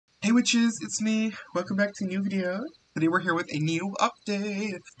Hey witches, it's me. Welcome back to a new video. Today we're here with a new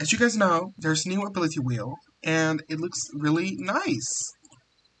update. As you guys know, there's a new ability wheel, and it looks really nice.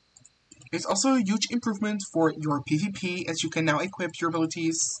 It's also a huge improvement for your PvP, as you can now equip your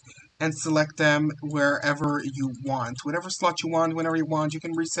abilities and select them wherever you want. Whatever slot you want, whenever you want, you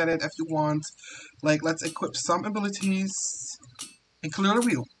can reset it if you want. Like, let's equip some abilities and clear the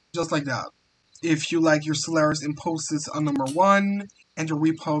wheel, just like that. If you like your Solaris impulses on number 1, and your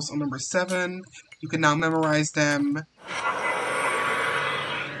repulse on number 7, you can now memorize them.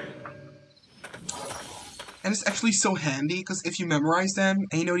 And it's actually so handy, because if you memorize them,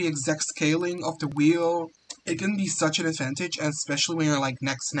 and you know the exact scaling of the wheel, it can be such an advantage, especially when you're like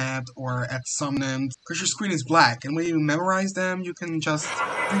neck snapped or at summoned, because your screen is black, and when you memorize them, you can just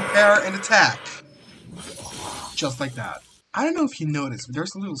prepare and attack. Just like that. I don't know if you noticed, but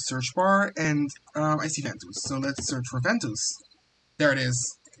there's a little search bar, and I see Ventus, so let's search for Ventus. There it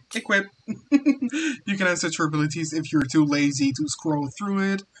is. Equip. You can search for abilities if you're too lazy to scroll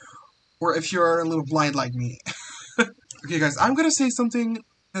through it, or if you're a little blind like me. Okay guys, I'm gonna say something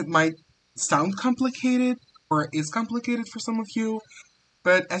that might sound complicated, or is complicated for some of you,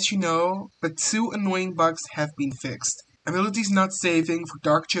 but as you know, the 2 annoying bugs have been fixed. Abilities not saving for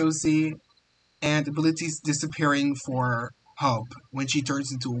𝙧𝙬𝙧𝙀, and abilities disappearing for Hope when she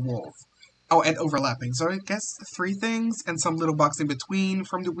turns into a wolf. Oh, and overlapping. So I guess 3 things, and some little bugs in between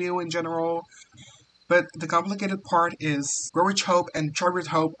from the wheel in general. But the complicated part is 𝙧𝙬𝙧𝙀 and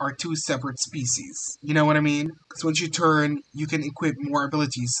𝙧𝙬𝙀 are 2 separate species. You know what I mean? Because once you turn, you can equip more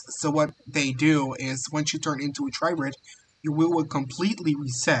abilities. So what they do is, once you turn into a 𝙧𝙬𝙧, your wheel will completely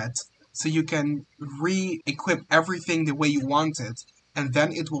reset, so you can re-equip everything the way you want it, and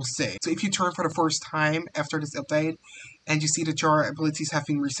then it will save. So if you turn for the first time after this update, and you see that your abilities have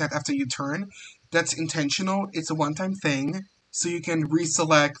been reset after you turn, that's intentional. It's a one-time thing, so you can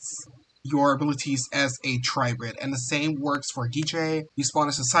reselect your abilities as a 𝙧𝙬𝙧. And the same works for DJ. You spawn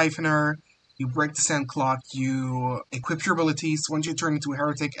as a Siphoner, you break the sand clock, you equip your abilities. Once you turn into a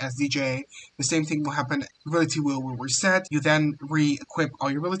heretic as DJ, the same thing will happen. Ability wheel will reset, you then re-equip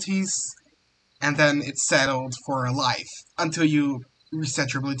all your abilities, and then it's settled for life until you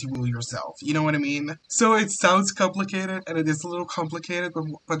reset your ability wheel yourself. You know what I mean? So it sounds complicated, and it is a little complicated,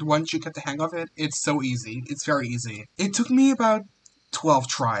 but once you get the hang of it, it's so easy. It's very easy. It took me about 12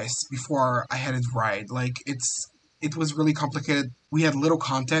 tries before I had it right. Like, it was really complicated. We had little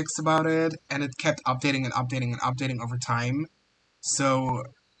context about it, and it kept updating and updating and updating over time. So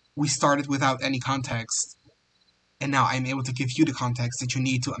we started without any context, and now I'm able to give you the context that you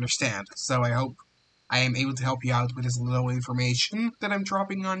need to understand. So I hope I am able to help you out with this little information that I'm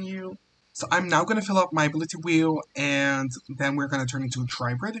dropping on you. So I'm now going to fill up my ability wheel, and then we're going to turn into a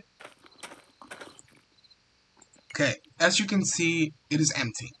𝙧𝙬𝙧. Okay, as you can see, it is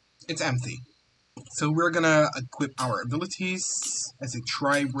empty. It's empty. So we're going to equip our abilities as a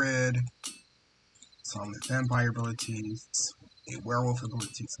𝙧𝙬𝙧, some vampire abilities, a werewolf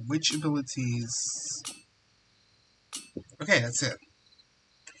abilities, witch abilities. Okay, that's it.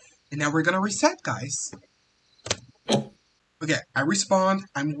 And now we're gonna reset, guys. Okay, I respawned,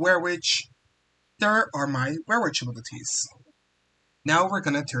 I'm werewitch. There are my werewitch abilities. Now we're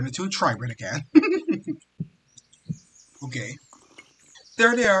gonna turn into a 𝙧𝙬𝙧 again. Okay.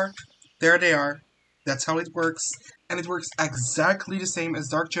 There they are. There they are. That's how it works. And it works exactly the same as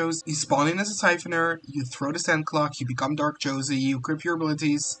𝙧𝙬𝙧. You spawn in as a Siphoner, you throw the sand clock, you become 𝙧𝙬𝙧, you equip your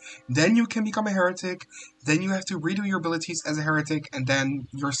abilities, then you can become a heretic, then you have to redo your abilities as a heretic, and then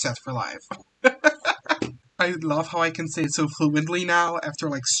you're set for life. I love how I can say it so fluently now, after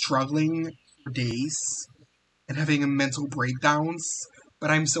like struggling for days and having mental breakdowns.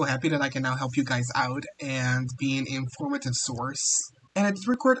 But I'm so happy that I can now help you guys out and be an informative source. And I did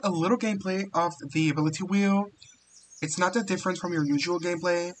record a little gameplay of the ability wheel. It's not that different from your usual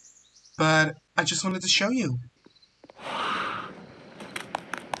gameplay, but I just wanted to show you.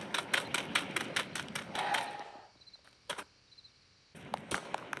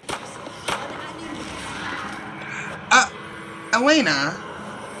 Elena?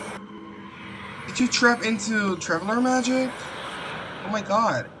 Did you trap into Traveler magic? Oh my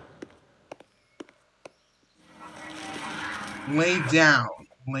god. Lay down.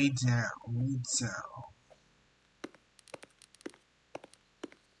 Lay down. Lay down.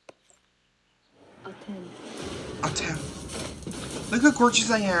 Attend. Look how gorgeous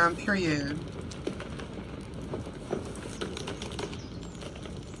I am, period.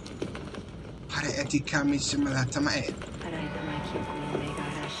 𝙎𝙤𝙧𝙀𝗀𝙗𝙬𝙧𝙀.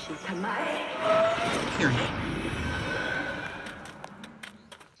 Period.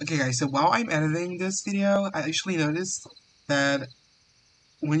 Okay guys, so while I'm editing this video, I actually noticed that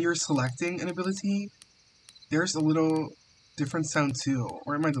when you're selecting an ability, there's a little different sound too.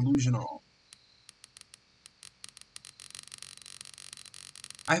 Or am I delusional?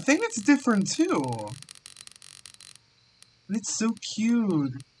 I think it's different too. And it's so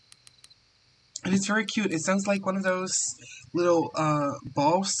cute. And it's very cute. It sounds like one of those little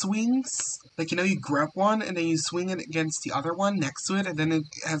ball swings. Like, you know, you grab one and then you swing it against the other one next to it, and then it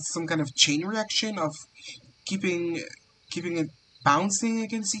has some kind of chain reaction of keeping it bouncing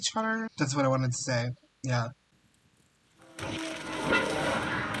against each other. That's what I wanted to say. Yeah.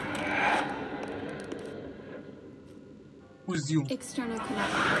 Who's you? External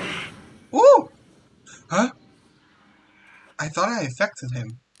connection. Ooh! Huh? I thought I affected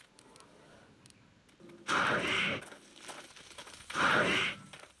him.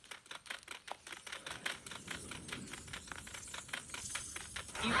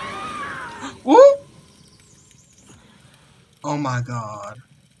 Ooh! Oh my god.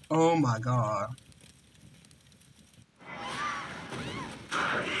 Oh my god.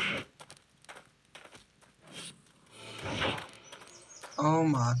 Oh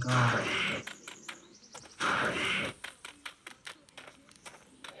my god.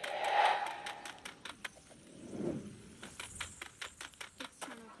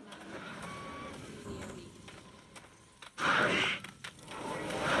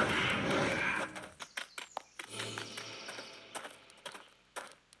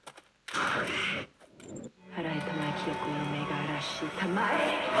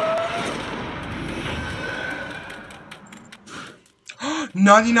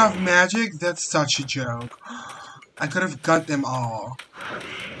 Not enough magic? That's such a joke. I could have got them all.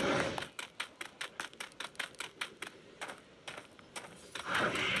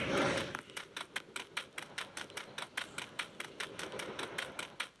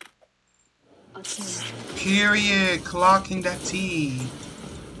 Period. Clocking that T.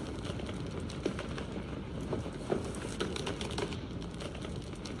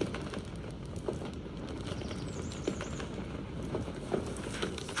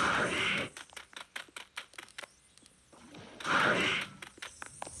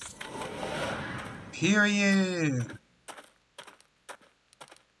 Period.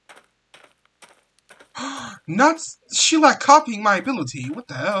 Nuts! She like copying my ability. What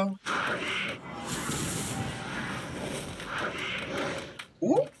the hell?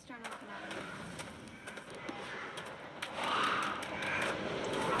 Ooh.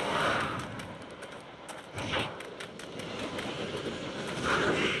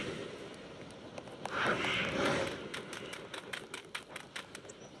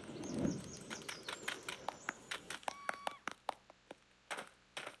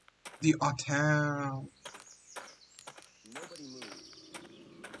 The 𝙁𝙗𝙗𝙗𝙗𝙗.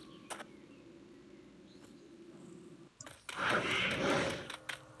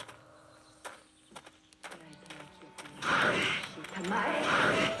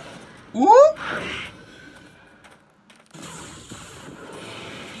 Ooh!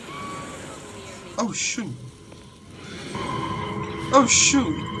 Oh shoot. Oh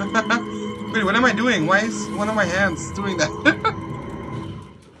shoot. Wait, what am I doing? Why is one of my hands doing that?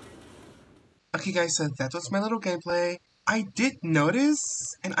 Okay guys, so that was my little gameplay. I did notice,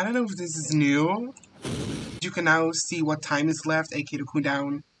 and I don't know if this is new, you can now see what time is left, aka the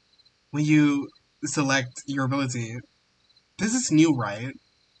cooldown, when you select your ability. This is new, right?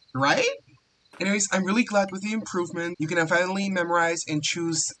 Right? Anyways, I'm really glad with the improvement. You can now finally memorize and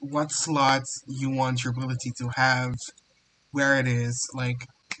choose what slots you want your ability to have, where it is. Like,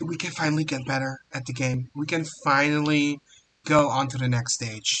 we can finally get better at the game. We can finally go on to the next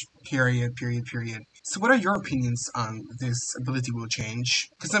stage. Period, period, period. So what are your opinions on this ability wheel change?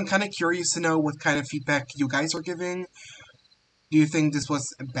 Because I'm kind of curious to know what kind of feedback you guys are giving. Do you think this was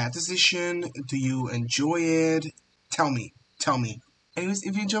a bad decision? Do you enjoy it? Tell me. Tell me. Anyways,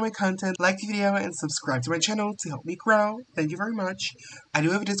 if you enjoy my content, like the video and subscribe to my channel to help me grow. Thank you very much. I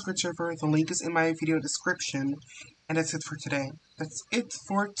do have a Discord server. The link is in my video description. And that's it for today. That's it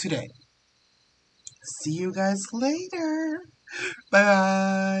for today. See you guys later.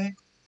 Bye-bye.